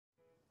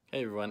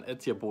Hey everyone,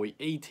 it's your boy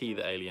E.T.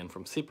 the Alien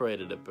from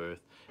Separated at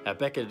Birth,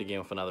 back at it again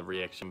with another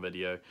reaction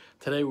video.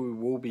 Today we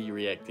will be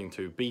reacting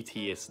to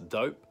BTS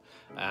Dope,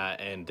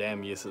 and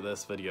damn yes,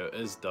 this video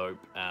is dope,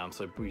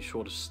 so be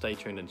sure to stay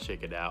tuned and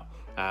check it out.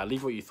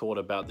 Leave what you thought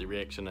about the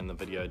reaction and the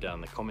video down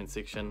in the comment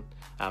section,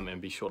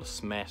 and be sure to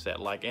smash that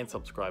like and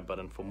subscribe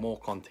button for more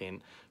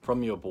content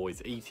from your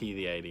boys E.T.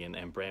 the Alien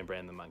and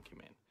Branbran the Monkey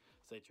Man.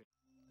 Stay tuned.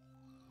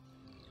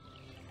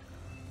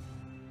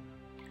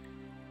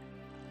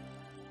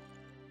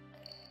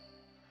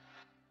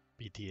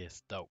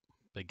 BTS Dope,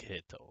 big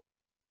hit though.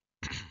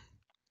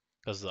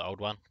 This is the old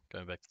one,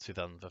 going back to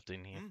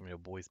 2015 here from your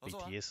boys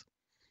BTS.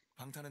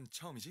 방탄은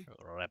처음이지?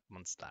 Rap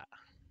monster.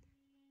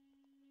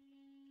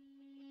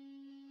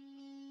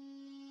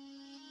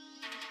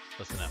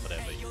 Listen out for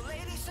that beat.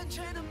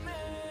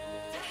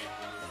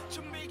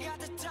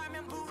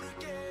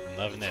 I'm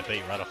loving that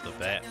beat right off the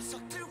bat.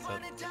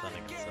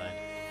 Something insane.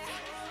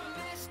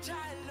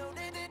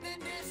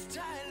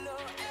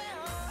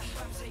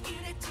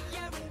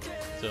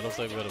 So it looks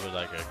like a bit of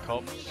a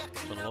cop,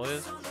 some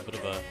lawyers, a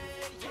bit of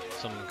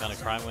some kind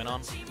of crime went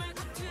on. I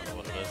don't know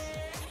what it is.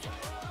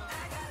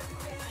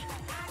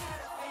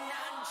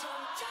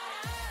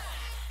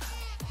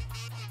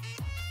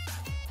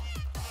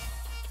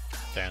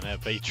 Damn,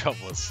 that beat drop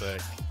was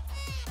sick.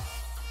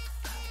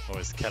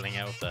 Always killing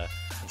out with the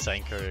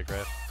insane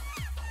choreograph.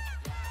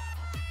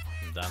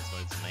 And dance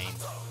moves mean.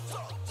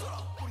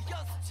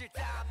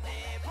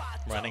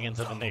 Running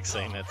into the next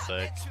scene, that's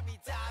sick.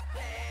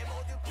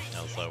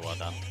 That was so well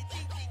done.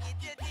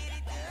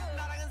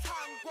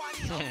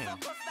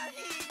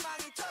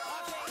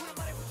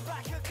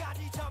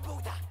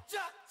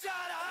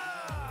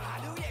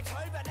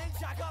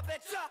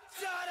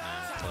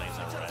 Clean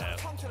the rap.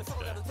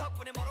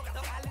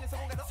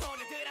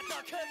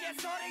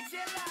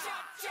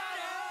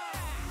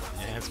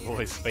 Yeah, his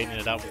boy's speeding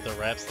it up with the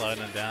rap, slowing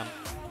it down.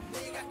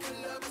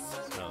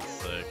 That was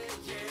sick.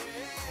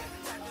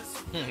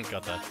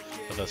 Got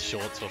the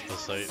shorts with the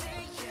suit.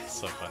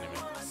 So funny,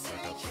 man. So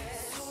good.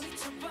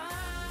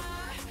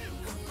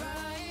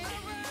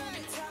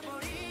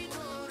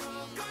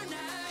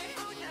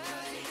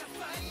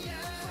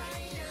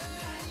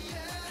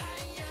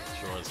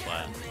 Sure is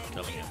fire.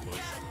 Killing it,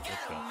 boys.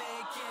 Let's go.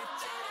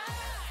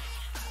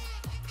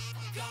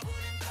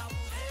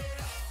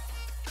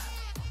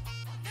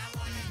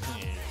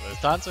 The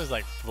dance is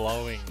like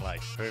flowing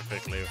like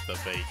perfectly with the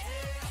beat.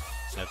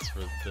 That's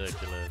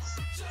ridiculous.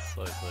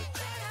 So sick.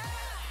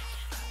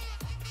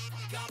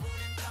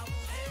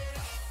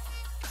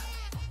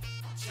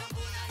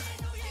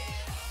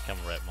 Come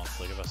rap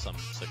monster, give us some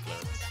sick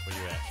lyrics. Where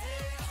you at?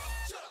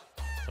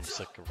 Some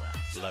sick rap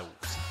flows.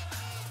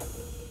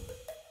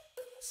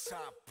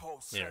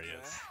 There he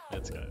is.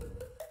 Let's go.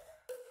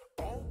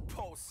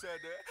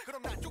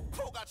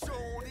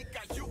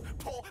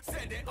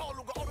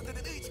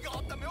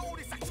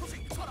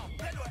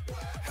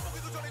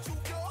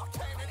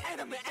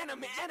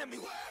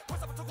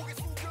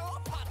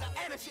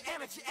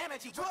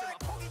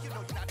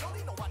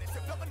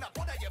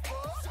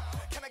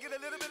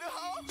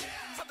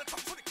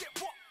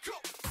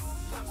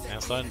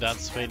 And slowing down,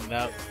 speeding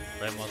up,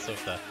 Red Monster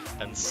with the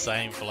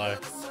insane flow.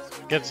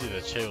 Gives you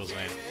the chills,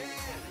 man.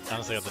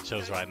 Honestly, got the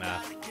chills right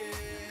now.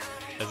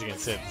 As you can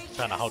see, I'm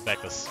trying to hold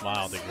back the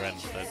smile, the grin,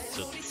 it's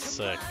just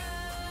sick.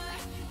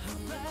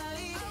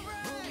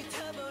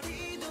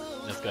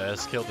 Let's go,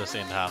 let's kill this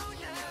end half.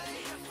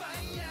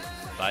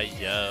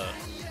 Fire!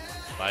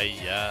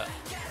 Fire!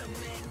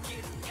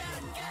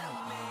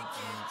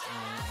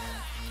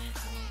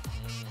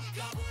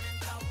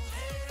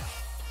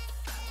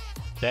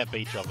 That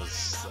beat drop is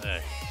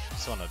sick.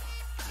 Just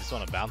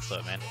wanna bounce to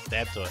it, man.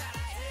 Dab to it.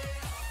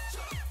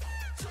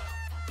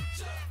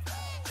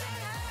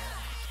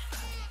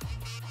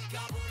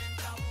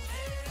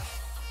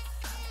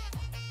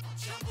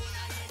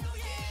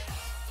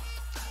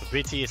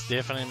 BTS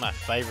definitely my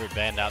favorite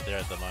band out there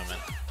at the moment.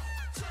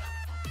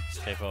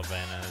 K-pop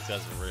band, and these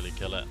guys really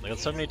kill it. They got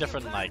so many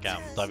different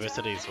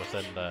diversities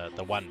within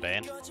the one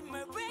band.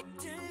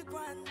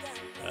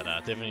 But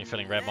definitely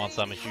feeling Rap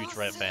Monster. I'm a huge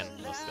rap fan.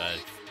 This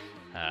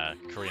guy,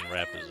 Korean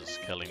rap is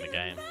just killing the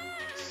game.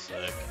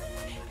 Sick.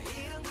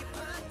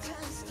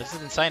 This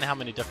is insane how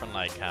many different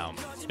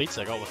beats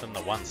I got within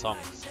the one song.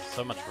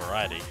 So much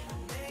variety.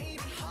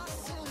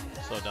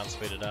 Slow down,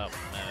 speed it up.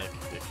 Man,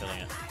 they're killing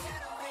it.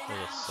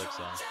 Really a sick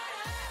song.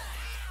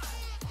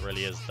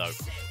 Really is dope.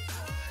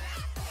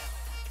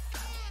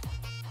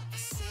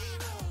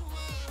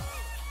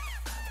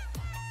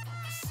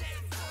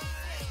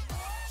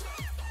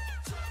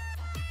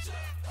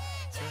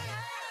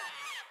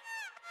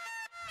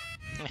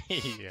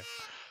 Yeah,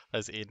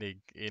 those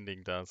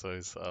ending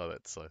dances. Oh,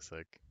 that's so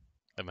sick.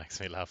 That makes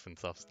me laugh and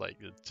stuff. Like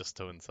it's just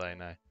too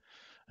insane, eh?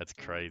 That's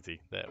crazy.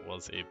 That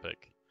was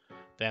epic.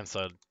 Damn.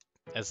 So,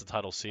 as the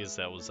title says,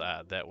 that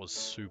was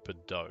super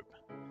dope.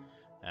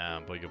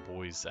 By your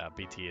boys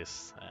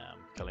BTS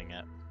killing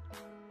it.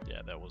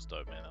 yeah, that was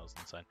dope, man. That was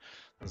insane.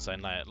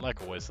 Insane.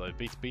 Like always, though,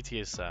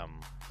 BTS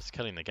just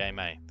killing the game,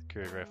 eh? The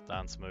choreographed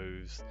dance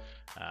moves,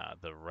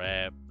 the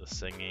rap, the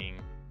singing.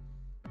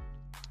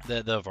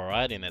 The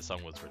variety in that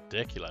song was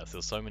ridiculous.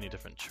 There's so many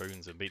different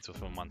tunes and beats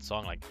within one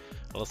song. Like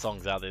a lot of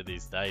songs out there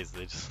these days,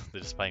 they're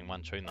just playing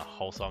one tune the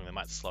whole song. They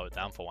might slow it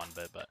down for one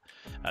bit, but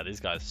these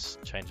guys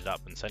change it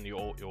up. And suddenly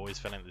you're always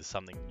feeling there's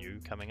something new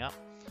coming up.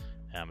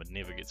 It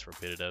never gets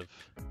repetitive.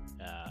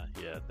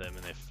 Yeah, them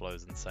and their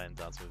flows insane,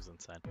 dance moves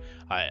insane.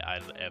 I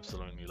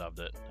absolutely loved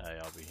it.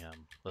 I'll be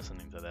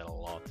listening to that a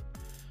lot.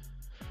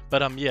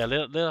 But yeah,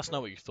 let us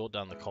know what you thought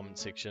down in the comment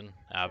section.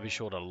 Be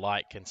sure to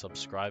like and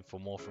subscribe for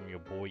more from your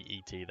boy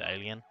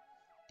Etthealien.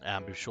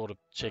 Be sure to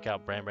check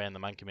out Branbran the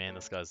Monkey Man.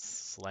 This guy's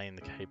slaying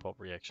the K-pop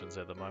reactions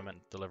at the moment,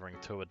 delivering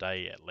 2 a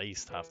day at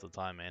least half the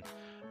time, man.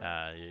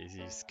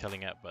 He's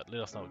killing it. But let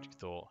us know what you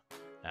thought.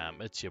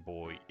 It's your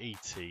boy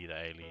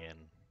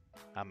Etthealien.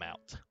 I'm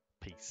out.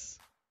 Peace.